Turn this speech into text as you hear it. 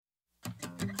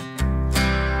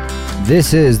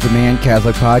This is the Man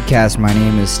Catholic Podcast. My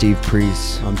name is Steve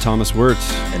Priest. I'm Thomas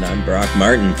Wirtz. And I'm Brock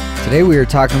Martin. Today we are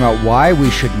talking about why we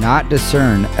should not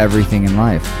discern everything in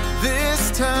life.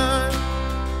 This time.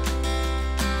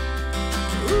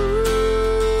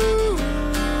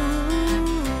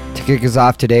 To kick us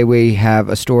off today, we have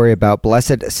a story about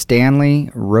Blessed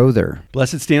Stanley Rother.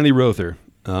 Blessed Stanley Rother.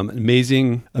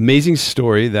 Amazing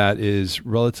story that is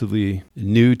relatively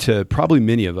new to probably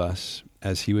many of us,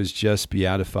 as he was just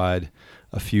beatified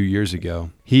a few years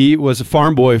ago. He was a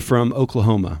farm boy from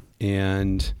Oklahoma,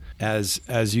 and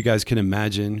as you guys can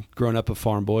imagine, growing up a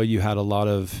farm boy, you had a lot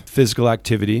of physical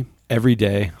activity every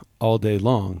day, all day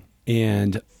long.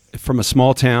 And from a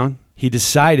small town, he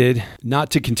decided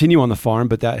not to continue on the farm,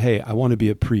 but that, hey, I want to be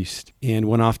a priest, and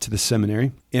went off to the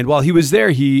seminary. And while he was there,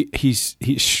 he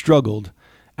struggled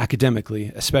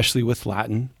academically, especially with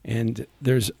Latin. And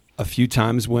there's a few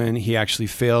times when he actually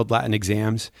failed Latin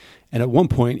exams. And at one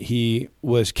point, he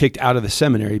was kicked out of the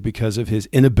seminary because of his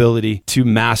inability to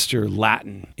master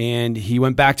Latin. And he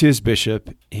went back to his bishop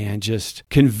and just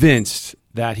convinced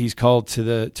that he's called to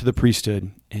the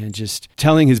priesthood, and just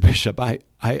telling his bishop, I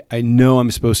know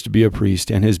I'm supposed to be a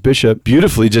priest. And his bishop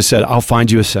beautifully just said, I'll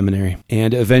find you a seminary.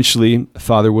 And eventually,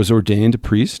 Father was ordained a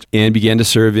priest and began to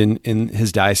serve in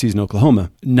his diocese in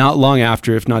Oklahoma. Not long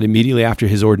after, if not immediately after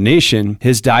his ordination,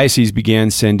 his diocese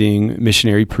began sending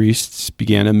missionary priests,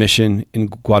 began a mission in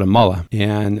Guatemala.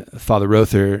 And Father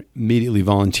Rother immediately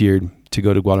volunteered to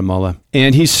go to Guatemala.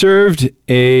 And he served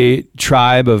a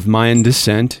tribe of Mayan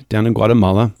descent down in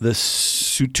Guatemala, the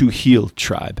Sutujil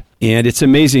tribe. And it's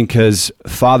amazing because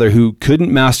Father, who couldn't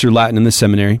master Latin in the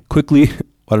seminary, quickly,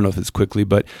 I don't know if it's quickly,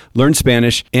 but learned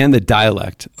Spanish and the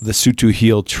dialect of the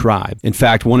Sutujil tribe. In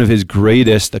fact, one of his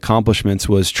greatest accomplishments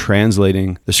was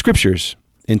translating the scriptures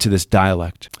into this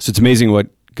dialect. So it's amazing what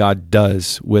God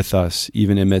does with us,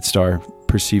 even amidst our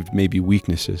perceived maybe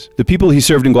weaknesses. The people he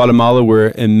served in Guatemala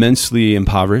were immensely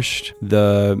impoverished.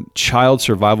 The child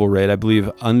survival rate, I believe,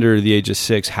 under the age of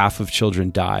 6, half of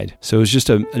children died. So it was just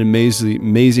an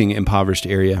amazing impoverished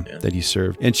area that he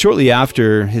served. And shortly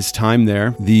after his time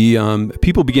there, the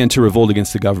people began to revolt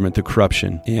against the government, the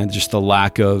corruption, and just the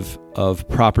lack of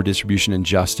proper distribution and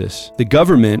justice. The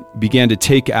government began to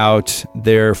take out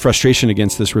their frustration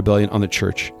against this rebellion on the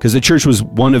church, because the church was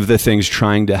one of the things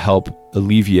trying to help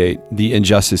alleviate the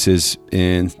injustices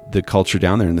in the culture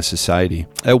down there in the society.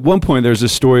 At one point, there's a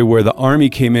story where the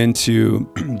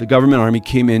government army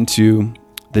came into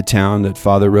the town that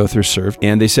Father Rother served,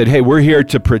 and they said, hey, we're here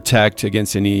to protect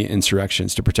against any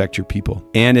insurrections, to protect your people.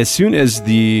 And as soon as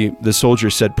the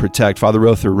soldiers said protect, Father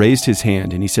Rother raised his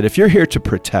hand and he said, if you're here to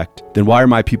protect, then why are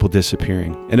my people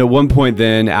disappearing? And at one point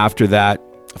then, after that,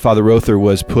 Father Rother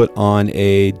was put on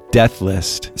a death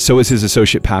list. So was his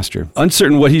associate pastor.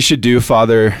 Uncertain what he should do,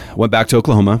 Father went back to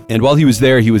Oklahoma. And while he was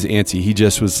there, he was antsy. He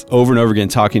just was over and over again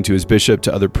talking to his bishop,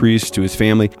 to other priests, to his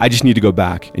family. I just need to go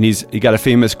back. And he got a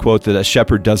famous quote that a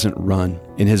shepherd doesn't run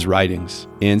in his writings.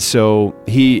 And so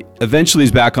he eventually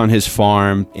is back on his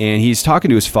farm, and he's talking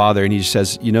to his father, and he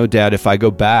says, Dad, if I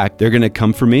go back, they're going to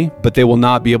come for me, but they will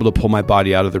not be able to pull my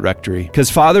body out of the rectory. Because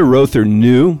Father Rother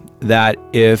knew that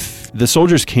if the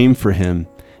soldiers came for him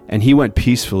and he went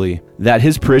peacefully, that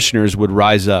his parishioners would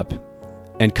rise up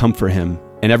and come for him,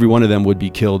 and every one of them would be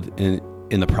killed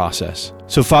in the process.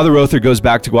 So Father Rother goes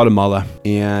back to Guatemala,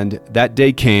 and that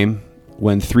day came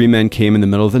when 3 men came in the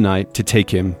middle of the night to take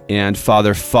him, and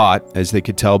Father fought, as they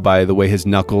could tell by the way his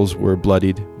knuckles were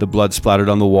bloodied. The blood splattered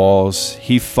on the walls.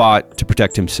 He fought to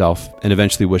protect himself and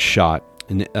eventually was shot.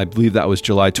 And I believe that was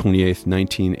July 28th,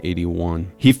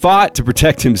 1981. He fought to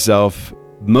protect himself,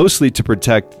 mostly to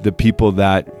protect the people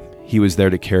that he was there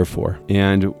to care for.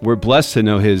 And we're blessed to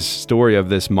know his story of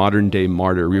this modern day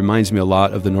martyr. It reminds me a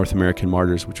lot of the North American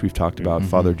martyrs, which we've talked about,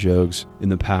 Father Jogues, in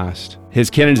the past. His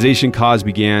canonization cause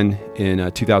began in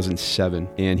 2007,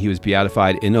 and he was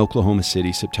beatified in Oklahoma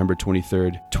City, September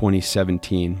 23rd,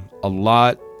 2017. A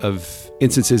lot of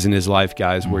instances in his life,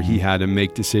 guys, where he had to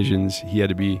make decisions. He had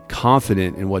to be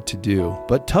confident in what to do,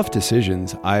 but tough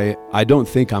decisions. I don't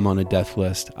think I'm on a death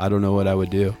list. I don't know what I would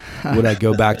do. Would I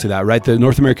go back to that, right? The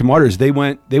North American martyrs, they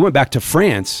went back to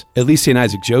France. At least St.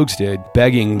 Isaac Jogues did,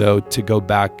 begging, though, to go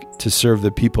back to serve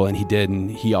the people, and he did,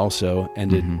 and he also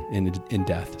ended in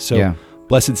death. So yeah.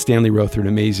 Blessed Stanley Rother, an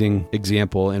amazing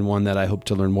example, and one that I hope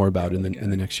to learn more about in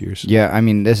the next years. Yeah, I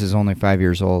mean, this is only 5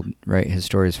 years old, right? His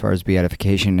story as far as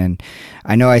beatification. And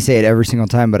I know I say it every single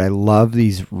time, but I love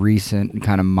these recent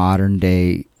kind of modern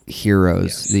day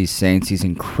heroes, these saints, these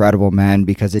incredible men,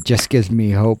 because it just gives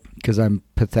me hope, because I'm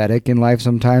pathetic in life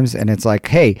sometimes. And it's like,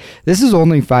 hey, this is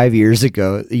only 5 years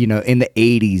ago, in the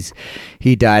 80s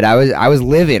he died. I was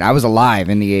living, I was alive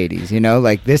in the 80s,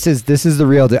 like this is the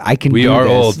real deal. I can we do are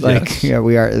this. old. Like, yes. yeah,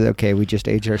 we are. Okay, we just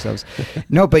aged ourselves.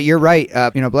 No, but you're right.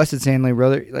 Blessed Stanley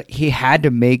Brother, he had to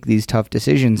make these tough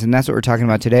decisions. And that's what we're talking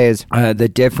about today is the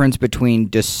difference between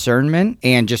discernment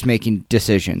and just making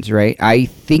decisions, right? I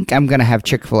think I'm going to have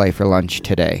Chick-fil-A for lunch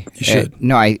today. You should.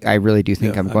 No, I really do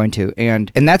think I'm going to.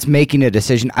 And that's making a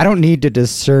decision. I don't need to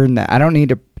discern that. I don't need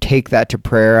to take that to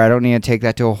prayer. I don't need to take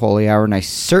that to a holy hour. And I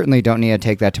certainly don't need to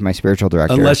take that to my spiritual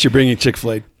director. Unless you're bringing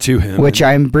Chick-fil-A to him. Which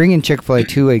I'm bringing Chick-fil-A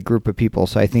to a group of people.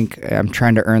 So I think I'm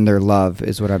trying to earn their love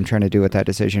is what I'm trying to do with that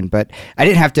decision. But I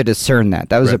didn't have to discern that.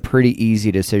 That was a pretty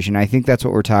easy decision. I think that's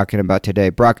what we're talking about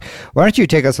today. Brock, why don't you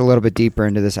take us a little bit deeper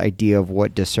into this idea of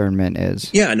what discernment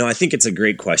is? Yeah, no, I think it's a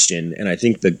great question. And I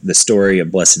think the story of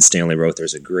Blessed Stanley Rother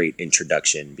is a great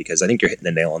introduction because I think you're hitting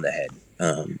the nail on the head.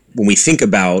 When we think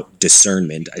about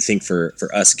discernment, I think for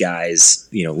us guys,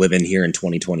 living here in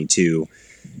 2022,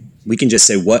 we can just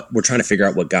say we're trying to figure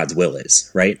out what God's will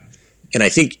is, right? And I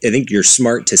think you're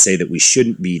smart to say that we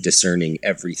shouldn't be discerning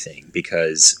everything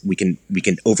because we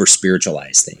can over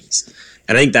spiritualize things.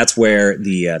 And I think that's where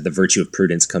the virtue of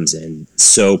prudence comes in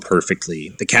so perfectly.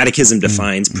 The Catechism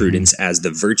defines prudence as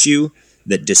the virtue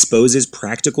that disposes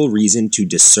practical reason to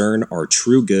discern our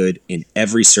true good in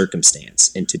every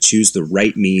circumstance and to choose the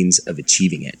right means of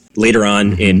achieving it. Later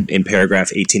on in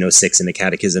paragraph 1806 in the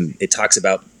Catechism, it talks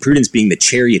about prudence being the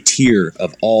charioteer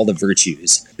of all the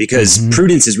virtues because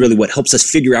prudence is really what helps us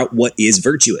figure out what is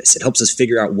virtuous. It helps us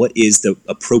figure out what is the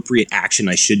appropriate action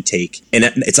I should take. And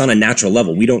it's on a natural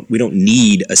level. We don't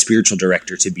need a spiritual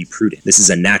director to be prudent. This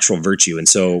is a natural virtue. And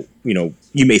so,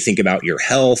 you may think about your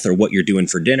health or what you're doing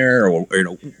for dinner or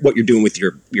what you're doing with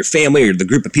your family or the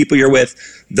group of people you're with.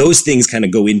 Those things kind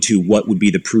of go into what would be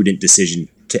the prudent decision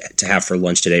to have for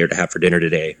lunch today or to have for dinner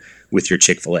today with your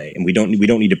Chick-fil-A. And we don't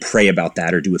need to pray about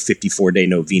that or do a 54-day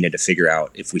novena to figure out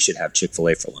if we should have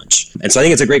Chick-fil-A for lunch. And so I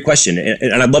think it's a great question.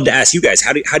 And I'd love to ask you guys,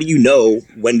 how do you know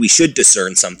when we should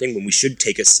discern something, when we should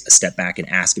take a step back and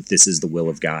ask if this is the will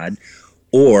of God?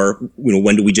 Or,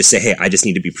 when do we just say, hey, I just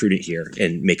need to be prudent here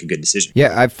and make a good decision?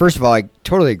 Yeah, first of all, I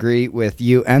totally agree with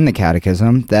you and the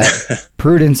Catechism that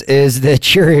prudence is the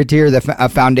charioteer, a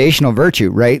foundational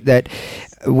virtue, right? That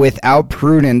without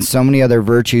prudence, so many other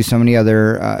virtues, so many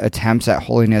other attempts at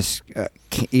holiness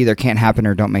either can't happen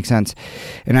or don't make sense.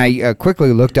 And I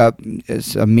quickly looked up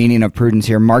a meaning of prudence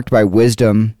here, marked by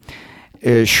wisdom,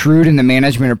 shrewd in the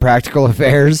management of practical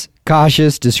affairs,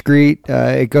 cautious, discreet.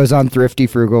 It goes on thrifty,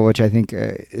 frugal, which I think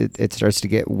it starts to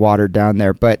get watered down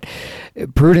there. But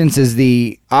prudence is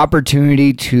the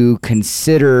opportunity to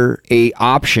consider a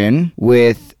option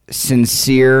with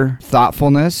sincere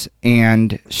thoughtfulness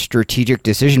and strategic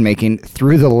decision making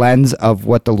through the lens of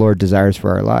what the Lord desires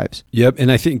for our lives. Yep,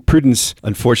 and I think prudence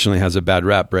unfortunately has a bad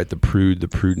rap, right? The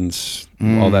prudence,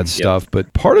 all that stuff.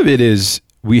 But part of it is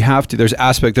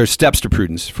there's steps to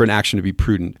prudence for an action to be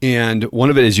prudent. And one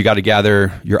of it is you got to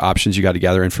gather your options, you got to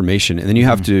gather information, and then you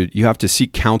have to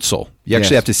seek counsel. You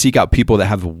actually have to seek out people that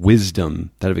have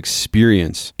wisdom, that have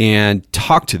experience, and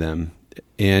talk to them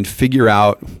and figure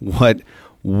out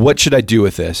what should I do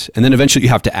with this? And then eventually you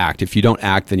have to act. If you don't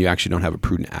act, then you actually don't have a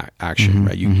prudent action,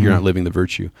 right? You're not living the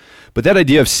virtue. But that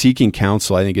idea of seeking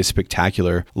counsel, I think, is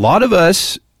spectacular. A lot of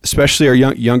us, especially our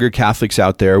younger Catholics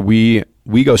out there, we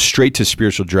go straight to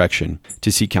spiritual direction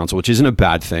to seek counsel, which isn't a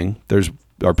bad thing.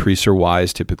 Our priests are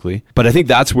wise typically. But I think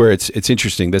that's where it's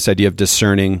interesting. This idea of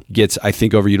discerning gets, I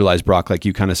think, overutilized, Brock, like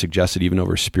you kind of suggested, even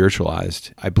over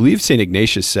spiritualized. I believe St.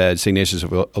 Ignatius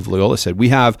of Loyola said,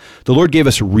 the Lord gave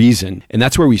us reason, and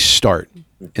that's where we start.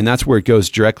 And that's where it goes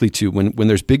directly to when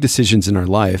there's big decisions in our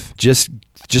life, just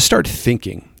start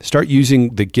thinking. Start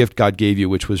using the gift God gave you,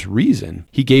 which was reason.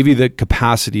 He gave you the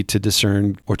capacity to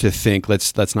discern or to think.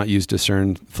 Let's not use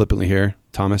discern flippantly here,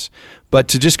 Thomas, but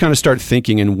to just kind of start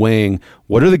thinking and weighing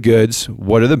what are the goods,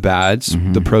 what are the bads,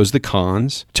 the pros, the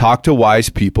cons. Talk to wise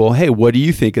people. Hey, what do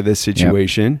you think of this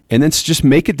situation? Yep. And then just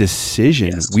make a decision.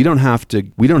 Yes. We don't have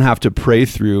to pray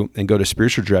through and go to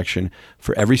spiritual direction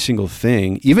for every single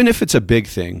thing, even if it's a big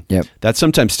thing. Yep. That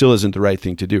sometimes still isn't the right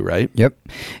thing to do, right? Yep.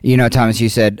 Thomas, you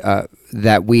said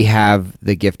that we have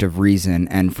the gift of reason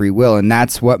and free will, and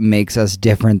that's what makes us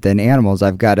different than animals.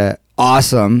 I've got a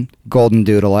awesome golden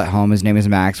doodle at home. His name is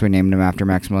Max. We named him after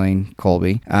Maximilian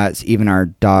Kolbe. Even our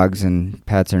dogs and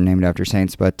pets are named after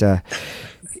saints, but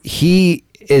he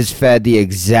is fed the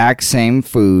exact same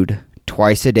food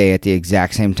twice a day at the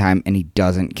exact same time, and he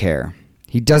doesn't care.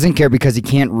 He doesn't care because he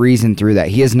can't reason through that.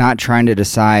 He is not trying to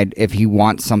decide if he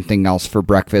wants something else for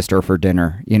breakfast or for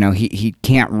dinner. He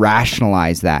can't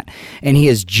rationalize that. And he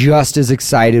is just as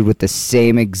excited with the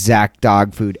same exact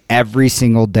dog food every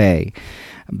single day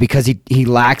because he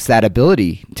lacks that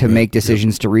ability to make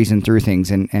decisions, to reason through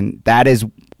things. And that is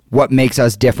what makes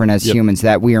us different as humans,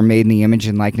 that we are made in the image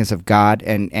and likeness of God,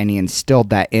 and he instilled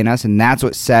that in us, and that's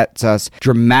what sets us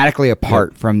dramatically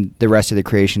apart from the rest of the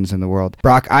creations in the world.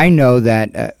 Brock, I know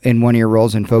that in one of your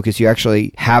roles in Focus, you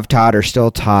actually have taught or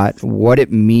still taught what it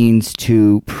means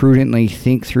to prudently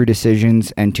think through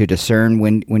decisions and to discern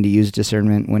when to use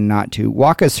discernment, when not to.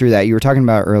 Walk us through that. You were talking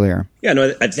about it earlier. Yeah,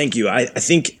 no, thank you. I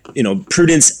think,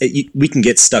 prudence, we can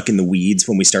get stuck in the weeds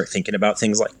when we start thinking about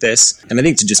things like this. And I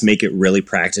think to just make it really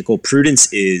practical, prudence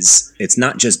it's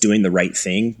not just doing the right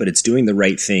thing, but it's doing the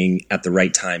right thing at the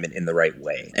right time and in the right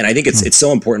way. And I think it's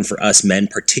so important for us men,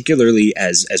 particularly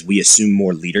as we assume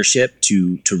more leadership,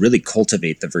 to really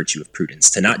cultivate the virtue of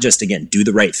prudence, to not just, again, do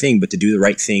the right thing, but to do the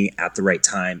right thing at the right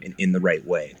time and in the right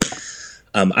way.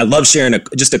 I love sharing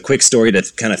just a quick story to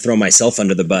kind of throw myself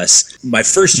under the bus. My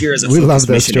first year as a we Focus love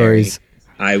those missionary, stories.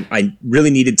 I really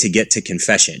needed to get to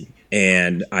confession,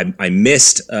 and I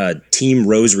missed team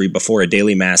rosary before a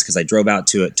daily mass because I drove out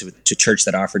to church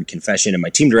that offered confession, and my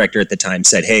team director at the time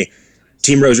said, "Hey,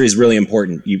 team rosary is really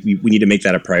important. We need to make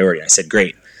that a priority." I said,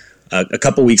 "Great." A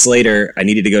couple weeks later, I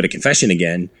needed to go to confession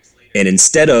again. And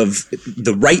instead of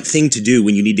the right thing to do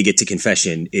when you need to get to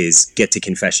confession is get to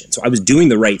confession. So I was doing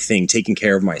the right thing, taking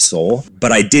care of my soul,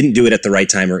 but I didn't do it at the right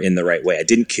time or in the right way. I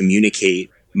didn't communicate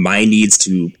my needs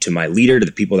to my leader, to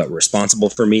the people that were responsible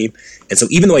for me. And so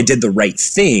even though I did the right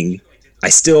thing,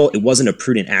 it wasn't a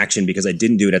prudent action because I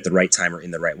didn't do it at the right time or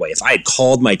in the right way. If I had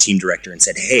called my team director and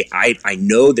said, "Hey, I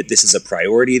know that this is a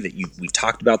priority, that we've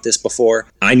talked about this before.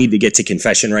 I need to get to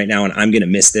confession right now and I'm going to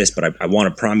miss this, but I want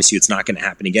to promise you it's not going to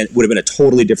happen again," it would have been a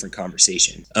totally different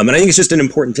conversation. And I think it's just an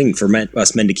important thing for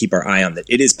us men to keep our eye on, that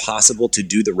it is possible to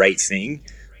do the right thing,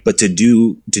 but to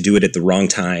do it at the wrong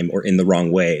time or in the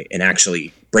wrong way and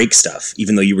actually break stuff,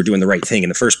 even though you were doing the right thing in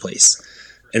the first place.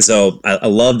 And so I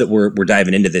love that we're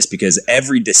diving into this, because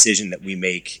every decision that we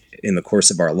make in the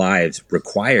course of our lives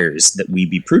requires that we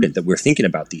be prudent, that we're thinking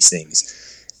about these things.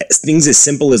 Things as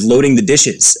simple as loading the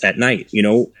dishes at night.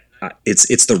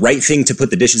 It's the right thing to put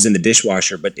the dishes in the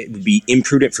dishwasher, but it would be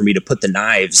imprudent for me to put the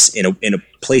knives in a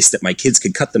place that my kids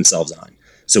could cut themselves on.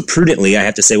 So prudently, I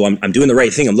have to say, well, I'm doing the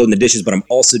right thing. I'm loading the dishes, but I'm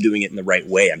also doing it in the right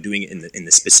way. I'm doing it in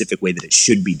the specific way that it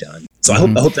should be done. So I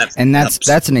hope that. And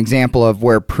that's an example of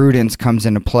where prudence comes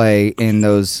into play in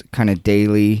those kind of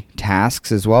daily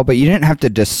tasks as well. But you didn't have to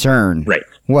discern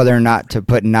whether or not to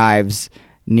put knives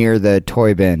near the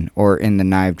toy bin or in the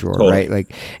knife drawer, right?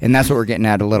 And that's what we're getting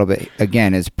at a little bit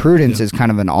again, is prudence is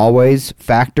kind of an always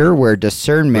factor, where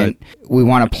discernment we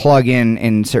want to plug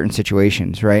in certain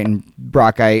situations, right? And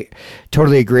Brock, I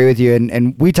totally agree with you.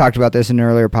 And we talked about this in an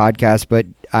earlier podcast, but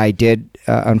I did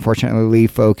unfortunately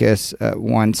leave Focus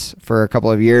once for a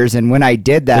couple of years. And when I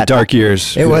did that, the dark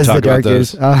years. It was the dark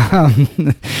years.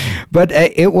 But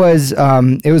it was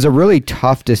a really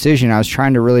tough decision. I was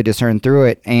trying to really discern through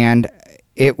it, and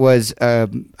it was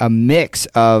a mix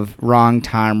of wrong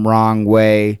time, wrong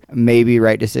way, maybe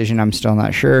right decision. I'm still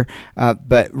not sure.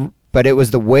 But it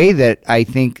was the way that I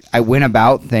think I went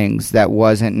about things that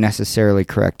wasn't necessarily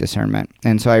correct discernment.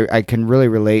 And so I can really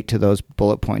relate to those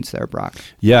bullet points there, Brock.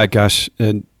 Yeah, gosh.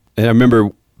 And I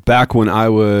remember back when I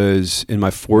was in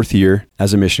my fourth year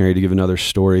as a missionary, to give another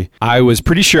story, I was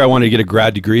pretty sure I wanted to get a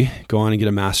grad degree, go on and get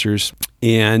a master's,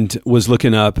 and was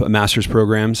looking up master's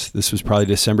programs. This was probably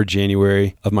December,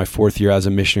 January of my fourth year as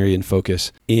a missionary in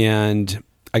Focus. And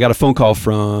I got a phone call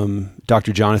from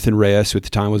Dr. Jonathan Reyes, who at the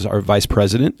time was our vice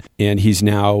president, and he's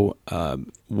now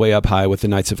way up high with the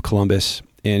Knights of Columbus.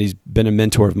 And he's been a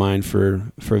mentor of mine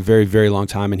for a very, very long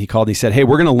time. And he called and he said, "Hey,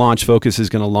 Focus is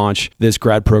going to launch this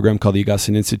grad program called the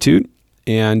Augustine Institute.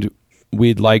 And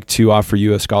we'd like to offer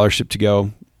you a scholarship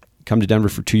to come to Denver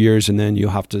for 2 years, and then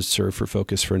you'll have to serve for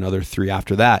Focus for another 3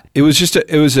 after that." It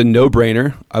was a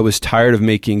no-brainer. I was tired of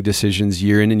making decisions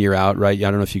year in and year out, right? I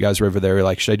don't know if you guys were over there,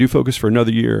 like, should I do Focus for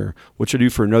another year? What should I do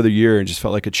for another year? And just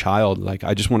felt like a child. Like,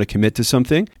 I just want to commit to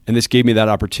something. And this gave me that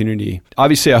opportunity.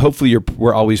 Obviously, hopefully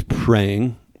we're always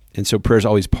praying. And so prayer is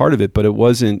always part of it, but it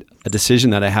wasn't a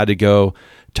decision that I had to go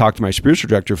talk to my spiritual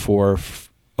director for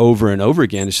over and over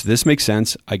again. It's, this makes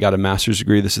sense. I got a master's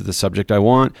degree. This is the subject I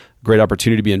want. Great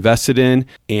opportunity to be invested in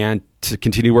and to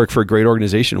continue to work for a great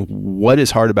organization. What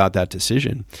is hard about that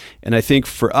decision? And I think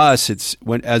for us, it's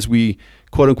as we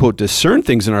quote unquote discern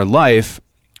things in our life,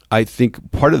 I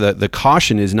think part of the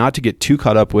caution is not to get too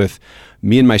caught up with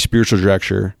me and my spiritual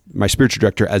director my spiritual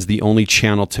director as the only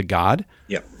channel to God.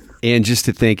 Yep. And just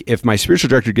to think, if my spiritual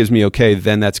director gives me okay,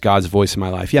 then that's God's voice in my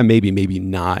life. Yeah, maybe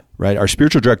not, right? Our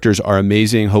spiritual directors are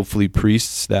amazing, hopefully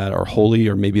priests that are holy,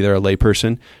 or maybe they're a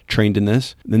layperson trained in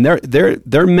this. And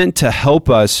they're meant to help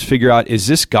us figure out, is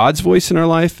this God's voice in our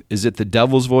life? Is it the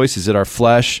devil's voice? Is it our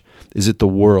flesh? Is it the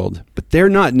world? But they're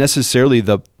not necessarily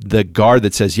the guard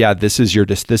that says, yeah, this is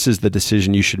the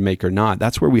decision you should make or not.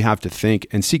 That's where we have to think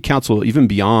and seek counsel even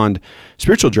beyond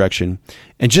spiritual direction,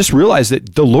 and just realize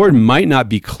that the Lord might not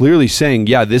be clearly saying,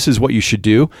 yeah, this is what you should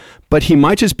do, but he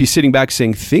might just be sitting back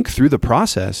saying, think through the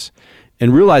process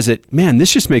and realize that, man,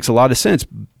 this just makes a lot of sense.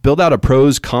 Build out a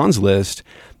pros, cons list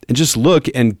and just look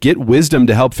and get wisdom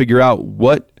to help figure out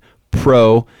what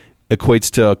pro equates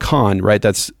to a con, right?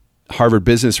 That's Harvard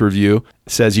Business Review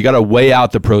says you got to weigh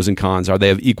out the pros and cons. Are they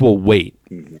of equal weight,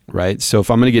 right? So if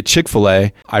I'm going to get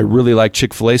Chick-fil-A, I really like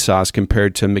Chick-fil-A sauce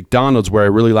compared to McDonald's, where I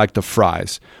really like the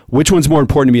fries. Which one's more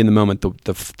important to me in the moment,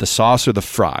 the sauce or the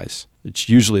fries? It's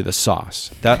usually the sauce.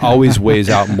 That always weighs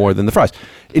out more than the fries.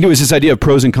 Anyways, this idea of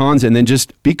pros and cons, and then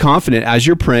just be confident as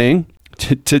you're praying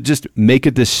to just make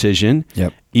a decision,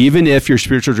 even if your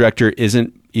spiritual director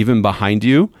isn't even behind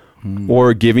you,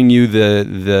 or giving you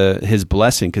his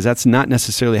blessing, because that's not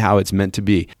necessarily how it's meant to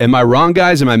be. Am I wrong,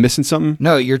 guys? Am I missing something?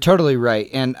 No, you're totally right.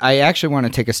 And I actually want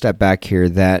to take a step back here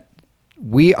that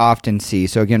we often see.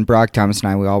 So again, Brock, Thomas,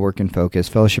 and I, we all work in Focus,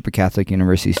 Fellowship of Catholic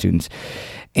University Students.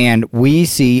 And we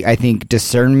see, I think,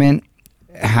 discernment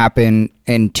happen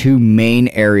in two main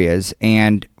areas.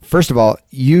 And first of all,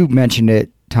 you mentioned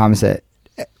it, Thomas, that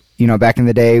back in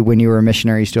the day when you were a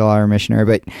missionary, you still are a missionary,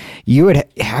 but you would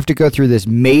have to go through this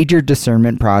major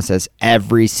discernment process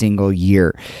every single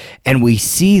year. And we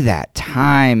see that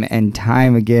time and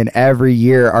time again. Every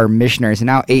year, our missionaries, and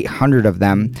now 800 of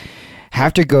them,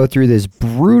 have to go through this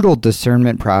brutal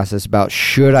discernment process about,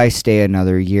 should I stay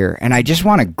another year? And I just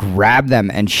want to grab them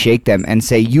and shake them and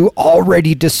say, you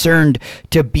already discerned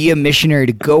to be a missionary,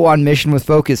 to go on mission with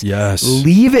Focus. Yes.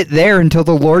 Leave it there until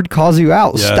the Lord calls you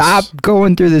out. Yes. Stop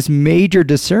going through this major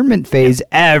discernment phase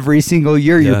every single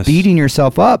year. You're Yes. beating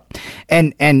yourself up.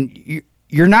 And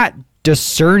you're not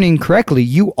discerning correctly.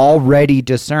 You already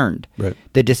discerned. Right.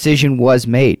 The decision was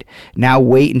made. Now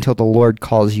wait until the Lord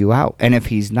calls you out. And if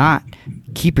he's not,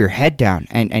 keep your head down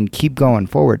and keep going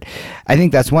forward. I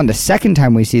think that's one. The second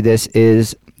time we see this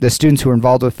is the students who are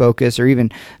involved with Focus, or even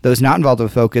those not involved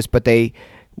with Focus, but they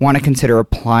want to consider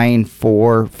applying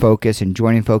for Focus and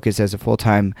joining Focus as a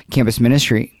full-time campus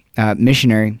ministry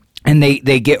missionary. And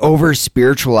they get over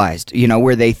spiritualized,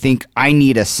 where they think, I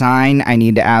need a sign, I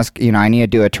need to ask, I need to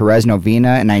do a Therese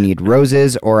novena, and I need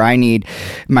roses, or I need,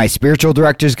 my spiritual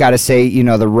director's got to say,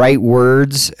 the right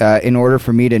words in order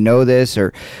for me to know this,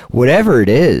 or whatever it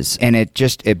is. And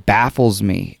it baffles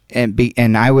me.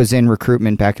 And I was in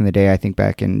recruitment back in the day, I think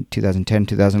back in 2010,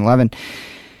 2011.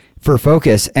 For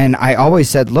Focus. And I always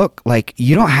said, look,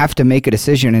 you don't have to make a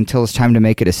decision until it's time to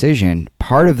make a decision.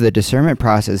 Part of the discernment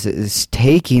process is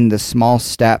taking the small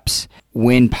steps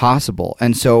when possible.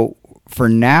 And so for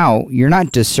now, you're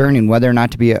not discerning whether or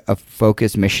not to be a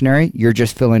Focus missionary. You're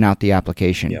just filling out the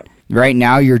application. Yeah. Right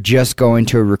now, you're just going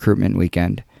to a recruitment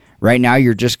weekend. Right now,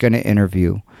 you're just going to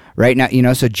interview. Right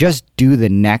now, so just do the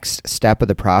next step of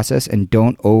the process and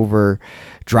don't over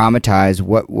dramatize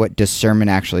what discernment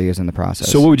actually is in the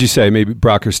process. So what would you say, maybe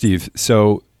Brock or Steve?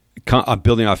 So I'm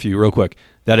building off you real quick.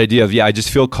 That idea of, I just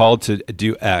feel called to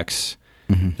do X.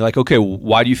 Mm-hmm. You're like, okay,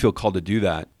 why do you feel called to do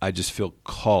that? I just feel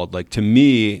called. To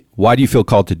me, why do you feel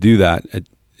called to do that?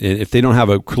 If they don't have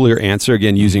a clear answer,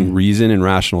 again, using reason and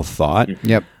rational thought.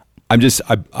 Yep.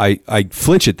 I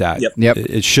flinch at that.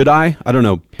 Yep. Should I? I don't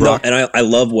know. Brock. No, and I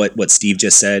love what Steve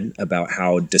just said about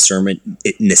how discernment,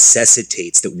 it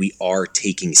necessitates that we are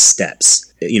taking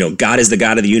steps. God is the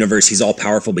God of the universe. He's all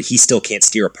powerful, but he still can't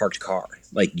steer a parked car.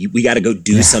 We got to go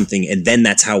do something, and then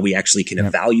that's how we actually can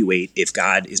evaluate if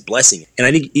God is blessing. And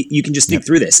I think you can just think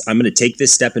through this. I'm going to take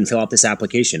this step and fill out this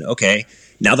application. Okay,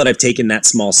 now that I've taken that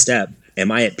small step,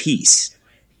 am I at peace?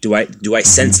 Do I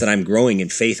sense that I'm growing in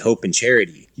faith, hope, and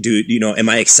charity? Am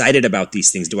I excited about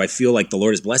these things? Do I feel like the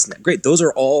Lord is blessing that? Great. Those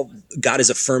are all, God is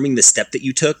affirming the step that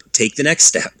you took. Take the next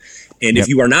step. And if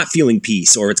you are not feeling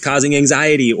peace, or it's causing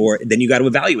anxiety, or then you got to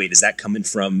evaluate, is that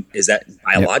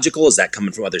biological? Is that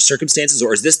coming from other circumstances?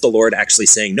 Or is this the Lord actually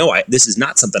saying, no, this is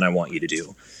not something I want you to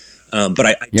do? But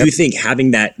I do think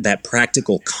having that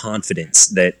practical confidence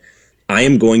that I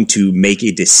am going to make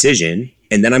a decision,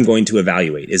 and then I'm going to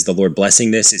evaluate, is the Lord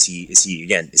blessing this? Is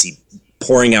he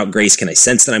pouring out grace? Can I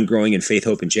sense that I'm growing in faith,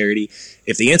 hope, and charity?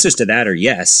 If the answers to that are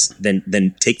yes,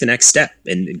 then take the next step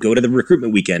and go to the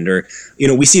recruitment weekend. Or,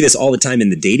 we see this all the time in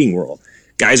the dating world.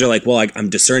 guys are like, well, I'm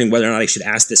discerning whether or not I should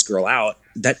ask this girl out.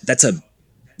 That's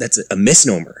a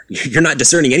misnomer. You're not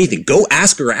discerning anything. Go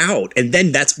ask her out. And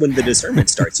then that's when the discernment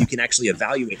starts. You can actually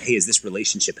evaluate, hey, is this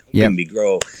relationship helping me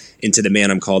grow into the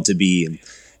man I'm called to be?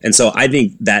 And so I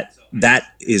think that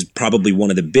is probably one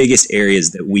of the biggest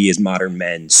areas that we as modern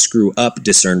men screw up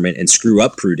discernment and screw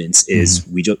up prudence is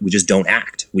we just don't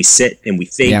act. We sit and we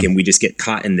think and we just get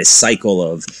caught in this cycle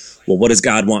of, well, what does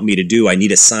God want me to do? I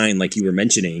need a sign like you were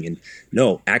mentioning. And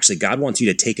no, actually, God wants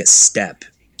you to take a step,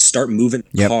 start moving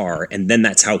the car, and then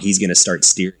that's how he's going to start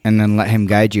steering. And then let him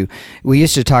guide you. We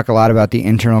used to talk a lot about the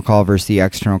internal call versus the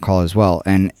external call as well.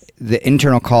 And the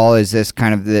internal call is this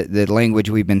kind of the language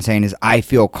we've been saying is, I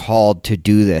feel called to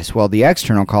do this. Well, the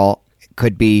external call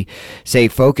could be, say,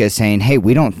 focus, saying, hey,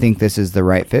 we don't think this is the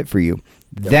right fit for you.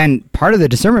 Then part of the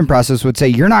discernment process would say,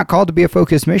 you're not called to be a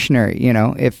focused missionary.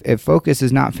 If focus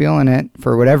is not feeling it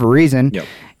for whatever reason,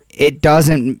 it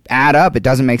doesn't add up. It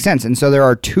doesn't make sense. And so there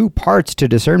are two parts to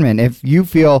discernment. If you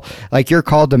feel like you're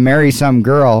called to marry some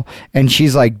girl and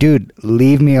she's like, dude,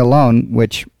 leave me alone,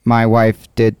 which my wife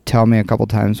did tell me a couple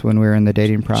times when we were in the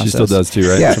dating process. She still does too,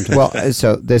 right? Yeah. Well,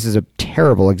 so this is a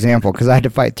terrible example because I had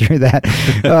to fight through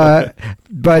that.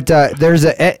 But there's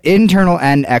an internal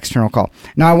and external call.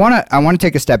 Now, I want to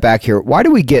take a step back here. Why do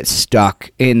we get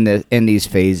stuck in these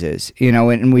phases?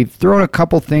 And we've thrown a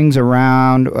couple things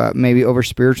around, maybe over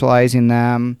spiritualizing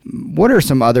them. What are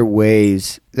some other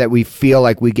ways that we feel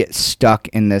like we get stuck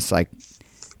in this like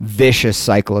vicious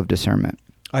cycle of discernment?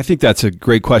 I think that's a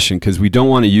great question because we don't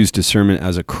want to use discernment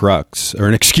as a crux or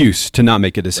an excuse to not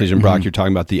make a decision. Brock, you're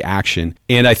talking about the action.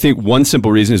 And I think one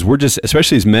simple reason is we're just,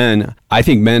 especially as men, I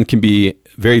think men can be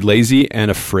very lazy and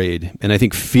afraid. And I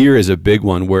think fear is a big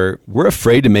one where we're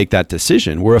afraid to make that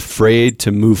decision. We're afraid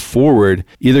to move forward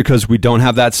either because we don't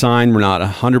have that sign, we're not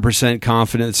 100%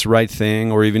 confident it's the right thing,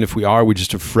 or even if we are, we're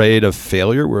just afraid of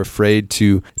failure. We're afraid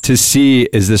to see,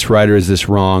 is this right or is this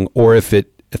wrong? Or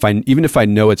even if I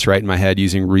know it's right in my head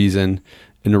using reason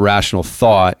and irrational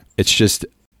thought, it's just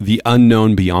the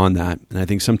unknown beyond that. And I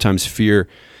think sometimes fear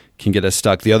can get us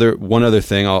stuck. One other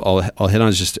thing I'll hit on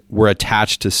is just we're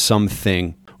attached to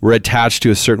something. We're attached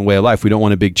to a certain way of life. We don't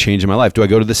want a big change in my life. Do I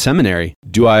go to the seminary?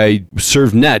 Do I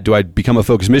serve net? Do I become a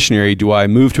focused missionary? Do I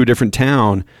move to a different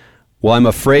town? Well, I'm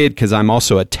afraid because I'm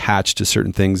also attached to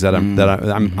certain things that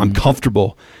I'm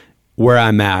comfortable where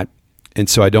I'm at. And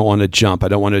so I don't want to jump. I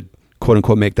don't want to quote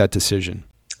unquote make that decision.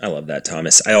 I love that,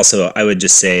 Thomas. I would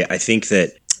just say, I think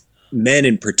that men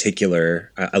in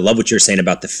particular, I love what you're saying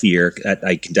about the fear.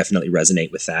 I can definitely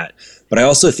resonate with that. But I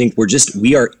also think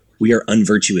we are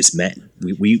unvirtuous men.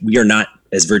 We are not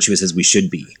as virtuous as we should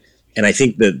be. And I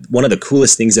think that one of the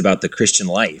coolest things about the Christian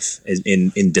life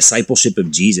in discipleship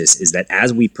of Jesus is that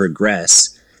as we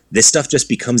progress, this stuff just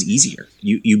becomes easier.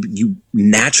 You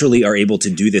naturally are able to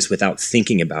do this without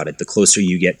thinking about it. The closer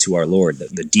you get to our Lord,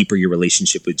 the deeper your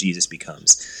relationship with Jesus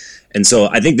becomes. And so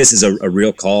I think this is a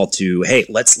real call to, hey,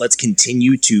 let's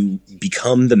continue to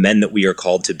become the men that we are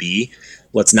called to be.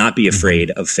 Let's not be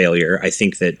afraid of failure. I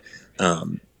think that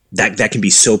that can be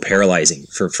so paralyzing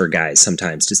for guys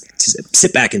sometimes. Just to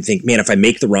sit back and think, man, if I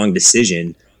make the wrong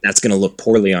decision, that's going to look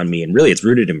poorly on me. And really, it's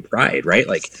rooted in pride, right?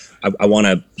 Like, I want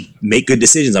to make good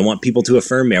decisions. I want people to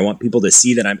affirm me. I want people to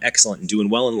see that I'm excellent and doing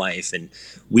well in life. And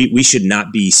we should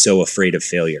not be so afraid of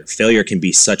failure. Failure can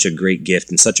be such a great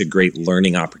gift and such a great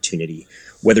learning opportunity,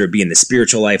 whether it be in the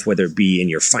spiritual life, whether it be in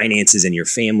your finances and your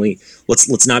family.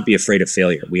 Let's not be afraid of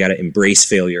failure. We got to embrace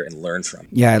failure and learn from it.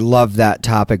 Yeah, I love that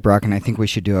topic, Brock, and I think we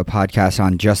should do a podcast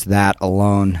on just that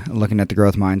alone, looking at the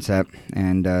growth mindset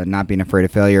and not being afraid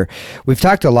of failure. We've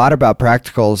talked a lot about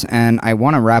practicals, and I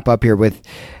want to wrap up here with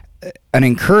an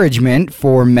encouragement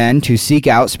for men to seek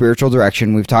out spiritual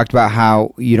direction. We've talked about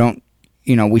how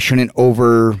we shouldn't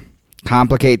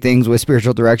overcomplicate things with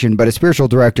spiritual direction, but a spiritual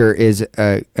director is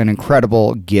an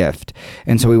incredible gift.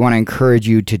 And so we want to encourage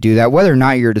you to do that. Whether or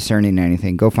not you're discerning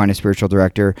anything, go find a spiritual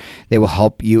director. They will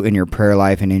help you in your prayer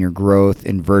life and in your growth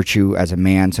in virtue as a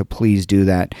man. So please do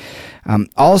that.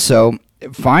 Also,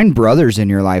 find brothers in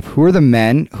your life. Who are the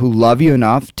men who love you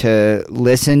enough to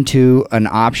listen to an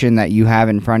option that you have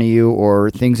in front of you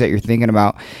or things that you're thinking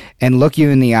about and look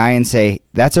you in the eye and say,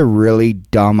 that's a really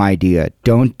dumb idea.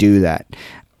 Don't do that.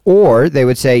 Or they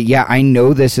would say, yeah, I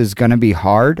know this is going to be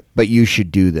hard, but you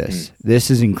should do this. This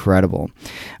is incredible.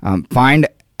 Find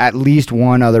at least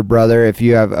one other brother. If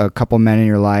you have a couple men in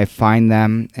your life, find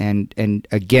them. And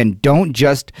again, don't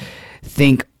just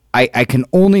think, I can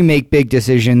only make big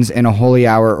decisions in a holy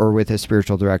hour or with a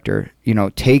spiritual director.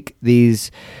 Take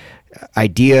these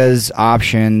ideas,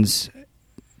 options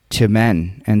to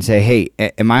men and say, hey,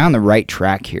 am I on the right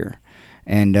track here?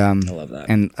 and I love that.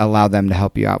 and allow them to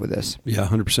help you out with this. Yeah,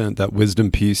 100%. That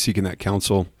wisdom piece, seeking that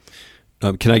counsel.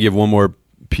 Can I give one more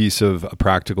piece of a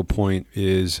practical point?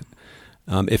 Is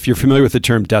if you're familiar with the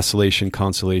term desolation,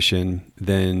 consolation,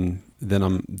 then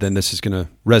this is going to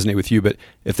resonate with you. But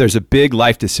if there's a big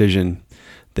life decision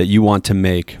that you want to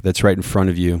make that's right in front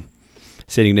of you,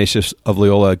 St. Ignatius of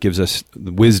Loyola gives us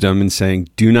the wisdom in saying,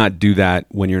 do not do that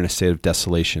when you're in a state of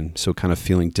desolation. So kind of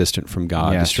feeling distant from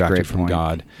God, Yes, distracted great from point.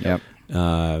 God. Yep.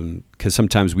 Because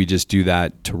sometimes we just do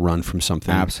that to run from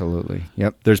something. Absolutely.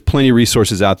 Yep. There's plenty of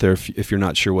resources out there if you're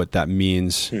not sure what that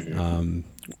means.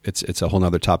 It's a whole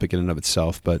nother topic in and of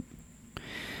itself. But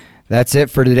That's it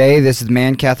for today. This is the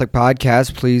Man Catholic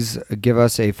Podcast. Please give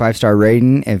us a 5-star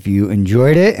rating if you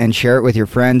enjoyed it, and share it with your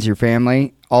friends, your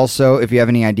family. Also, if you have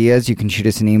any ideas, you can shoot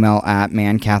us an email at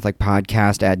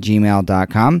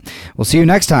mancatholicpodcast@gmail.com. We'll see you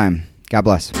next time. God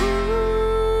bless.